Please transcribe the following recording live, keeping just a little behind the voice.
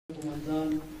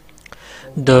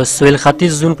د سویل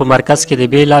ختیځ زون په مرکز کې د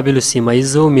بیلابیلو سیمه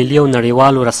ملي او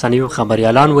نړیوالو رسنیو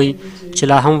خبريالان وایي چې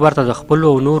لا هم ورته د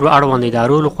خپلو او نورو اړوند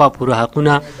ادارو لخوا پوره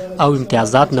حقونه او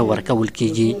امتیازات نه ورکول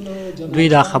کیږي. دوی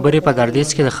دا خبرې په ګردیز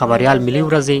کې د خبريال ملي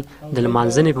ورځې د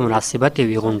لمانځنې په مناسبت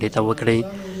یوې غونډې ته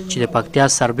وکړې چې د پکتیا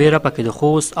سربیره پکې د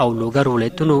خوست او لوګر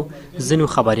ولایتونو ځینو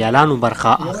خبريالانو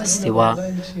برخه اخیستې وه.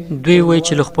 دوی وایي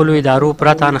چې له خپلو ادارو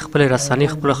پرته خپل رسنۍ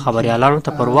خپلو خبريالانو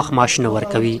ته پر وخت معاش نه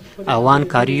ورکوي او ان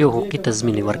کاري او حقوقي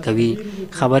تضمین ورکوي.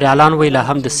 خبريالان وایي لا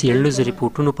هم د څېړنیزو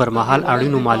ریپورټونو پر مهال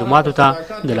اړینو معلوماتو ته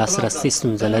د لاسرسي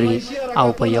ستونزه لري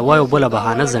او په یوه او بله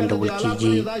بهانه ځنډول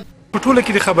کیږي. په ټوله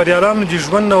کې د خبريالانو د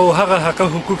ژوند او هغه حق او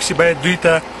حقوق چې باید دوی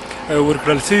ته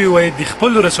ورکړل سوي وای د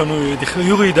خپلو رسنیو د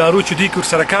هغو ادارو چې دوی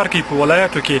ورسره کار کوي په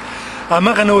ولایاتو کې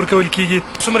هماغه نه ورکول کیږي.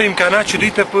 څومره امکانات چې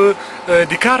دوی ته په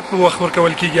د کار په وخت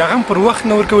ورکول کیږي هغه هم پر وخت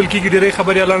نه ورکول کیږي ډېری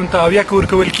خبريالانو ته، او یا که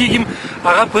ورکول کیږي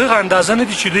هغه په هغه اندازه نه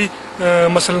دي چې دوی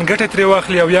مثلا ګټه ترې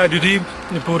واخلي او یا د دوی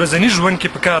په ورځني ژوند کې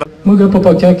په کار. موږ په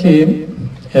پکتیا کې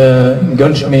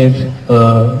ګڼ شمېر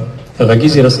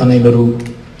غږیزې رسنۍ لرو،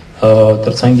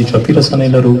 ترڅنګ یې چاپي رسنۍ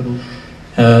لرو.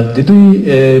 د دوی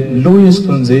لویې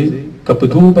ستونزې که په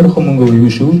دوو برخو موږ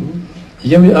وویشو،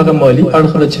 یو یې هغه مالي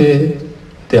اړخ ده چې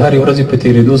د هرې ورځې په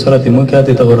تېرېدو سره د موږ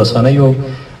د دغو رسنیو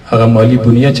هغه مالي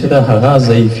بنیه چې ده هغه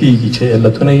ضعیفېږي چې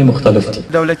علتونه یې مختلف دي.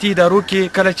 دولتي ادارو کې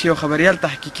کله چې یو خبريال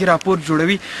تحقیقي راپور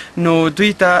جوړوي نو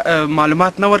دوی ته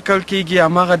معلومات نه ورکول کیږي.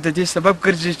 هماغه د دې سبب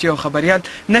ګرځي چې یو خبريال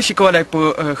نشي کولی په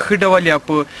ښه ډول یا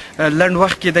په لنډ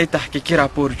وخت کې د تحقیقي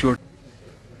راپور جوړ.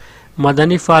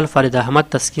 مدني فعال فرید احمد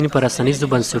تسکین پر رسنیزو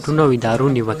بنسټونو او ادارو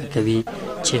نیوکه کوي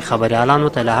چې خبريالانو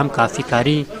ته لا هم کافي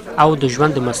کاري او د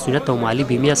ژوند د مسؤلیت او مالي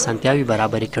بیمې اسانتیاوې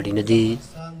برابرې کړي نه دي.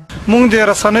 موږ د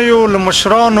رسنیو له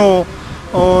مشرانو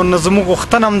نه زموږ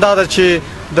غوښتنه همدا ده چې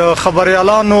د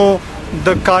خبريالانو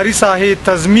د کاري ساحې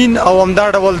تضمین او همدا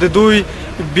ډول د دوی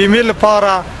بیمې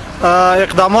لپاره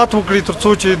اقدامات وکړي تر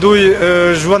څو چې دوی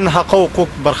ژوند حق او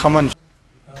حقوق برخمن شي.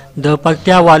 د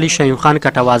پکتیا والی شایم خان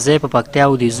کټوازی په پکتیا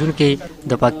او د زون کې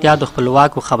د پکتیا د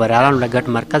خپلواکو خبريالانو له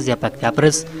ګډ مرکز یا پکتیا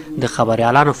پرس د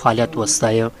خبريالانو فعالیت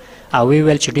وستایه او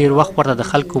ویل چې ډیر وخت ورته د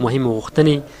خلکو مهمه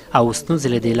غوښتنې او ستونزې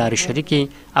له دې لارې شریکې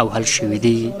او حل شوي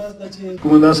دي.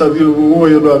 قومندان صاحب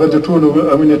وویل هغه د ټولو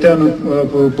امنیتیانو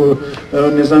په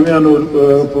نظامیانو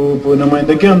په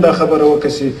نمایندګیان دا خبره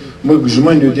وکړه چې موږ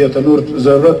ژمن یو دې ته نور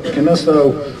ضرورت پکې نشته.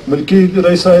 او ملکي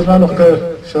رئیس صاحبانو که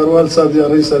شاروال صاحب یا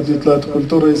رئیس صاحب د اطلاعات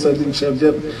کلتور رئیس صاحب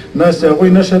انکشافیات ناست هغوی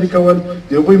نه شریکول،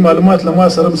 د هغوی معلومات له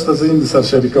ما سره مستضعین د سر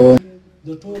شریکوم.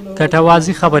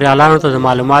 کټوازي خبريالانو ته د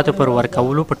معلوماتو پر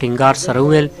ورکولو په ټینګار سره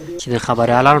وویل چې د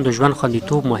خبريالانو د ژوند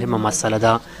خوندیتوب مهمه مسله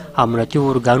ده. امنیتي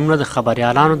ارګانونه د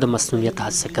خبريالانو د مسؤلیت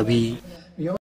هڅه کوي.